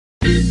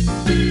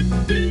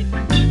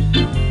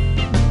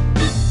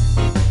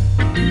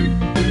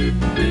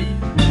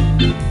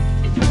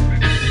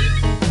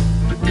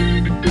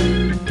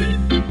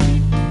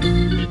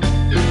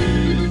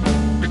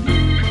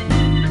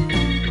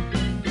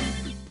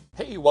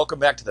Hey, welcome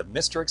back to the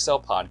Mr. Excel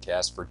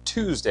podcast for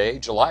Tuesday,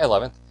 July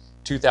 11th,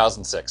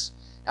 2006.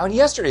 Now, in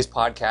yesterday's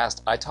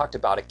podcast, I talked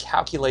about a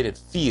calculated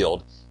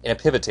field in a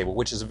pivot table,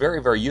 which is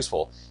very, very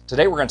useful.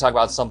 Today, we're going to talk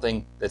about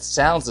something that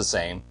sounds the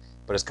same,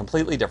 but is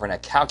completely different, a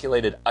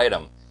calculated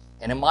item.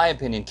 And in my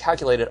opinion,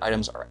 calculated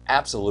items are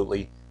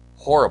absolutely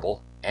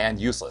horrible and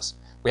useless.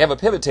 We have a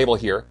pivot table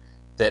here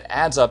that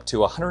adds up to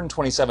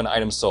 127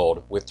 items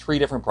sold with 3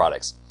 different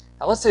products.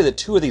 Now, let's say that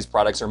 2 of these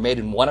products are made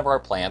in one of our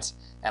plants,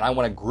 and I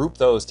want to group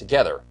those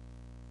together.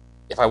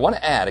 If I want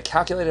to add a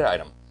calculated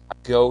item, I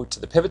go to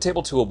the pivot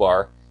table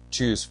toolbar,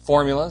 choose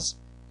formulas,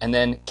 and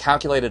then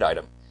calculated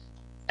item.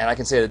 And I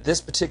can say that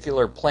this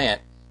particular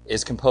plant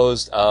is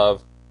composed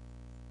of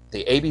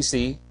the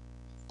ABC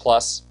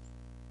plus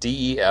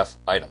DEF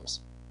items.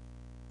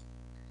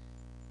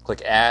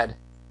 Click add,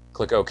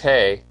 click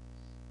OK,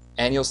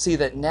 and you'll see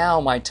that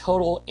now my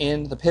total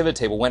in the pivot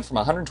table went from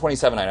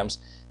 127 items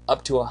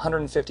up to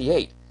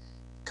 158.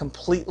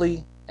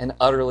 Completely and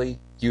utterly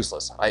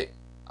useless.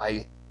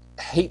 I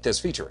hate this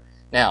feature.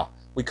 Now,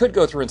 we could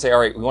go through and say, all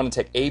right, we want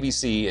to take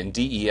ABC and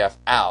DEF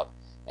out,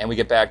 and we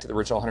get back to the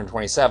original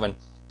 127,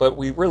 but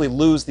we really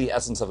lose the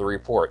essence of the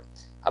report.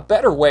 A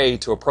better way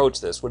to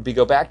approach this would be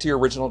go back to your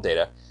original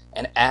data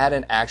and add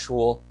an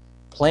actual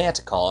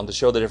plant column to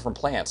show the different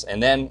plants.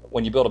 And then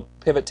when you build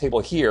a pivot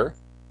table here,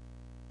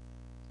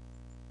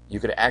 you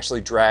could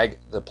actually drag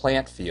the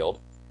plant field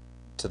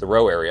to the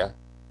row area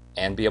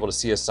and be able to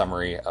see a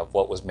summary of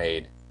what was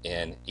made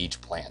in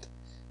each plant.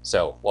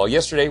 So, while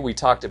yesterday we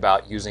talked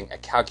about using a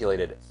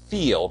calculated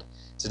field,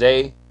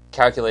 today,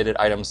 calculated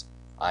items,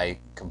 I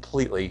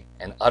completely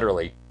and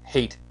utterly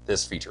hate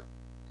this feature.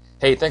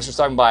 Hey, thanks for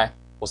stopping by.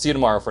 We'll see you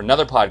tomorrow for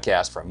another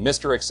podcast from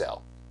Mr.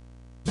 Excel.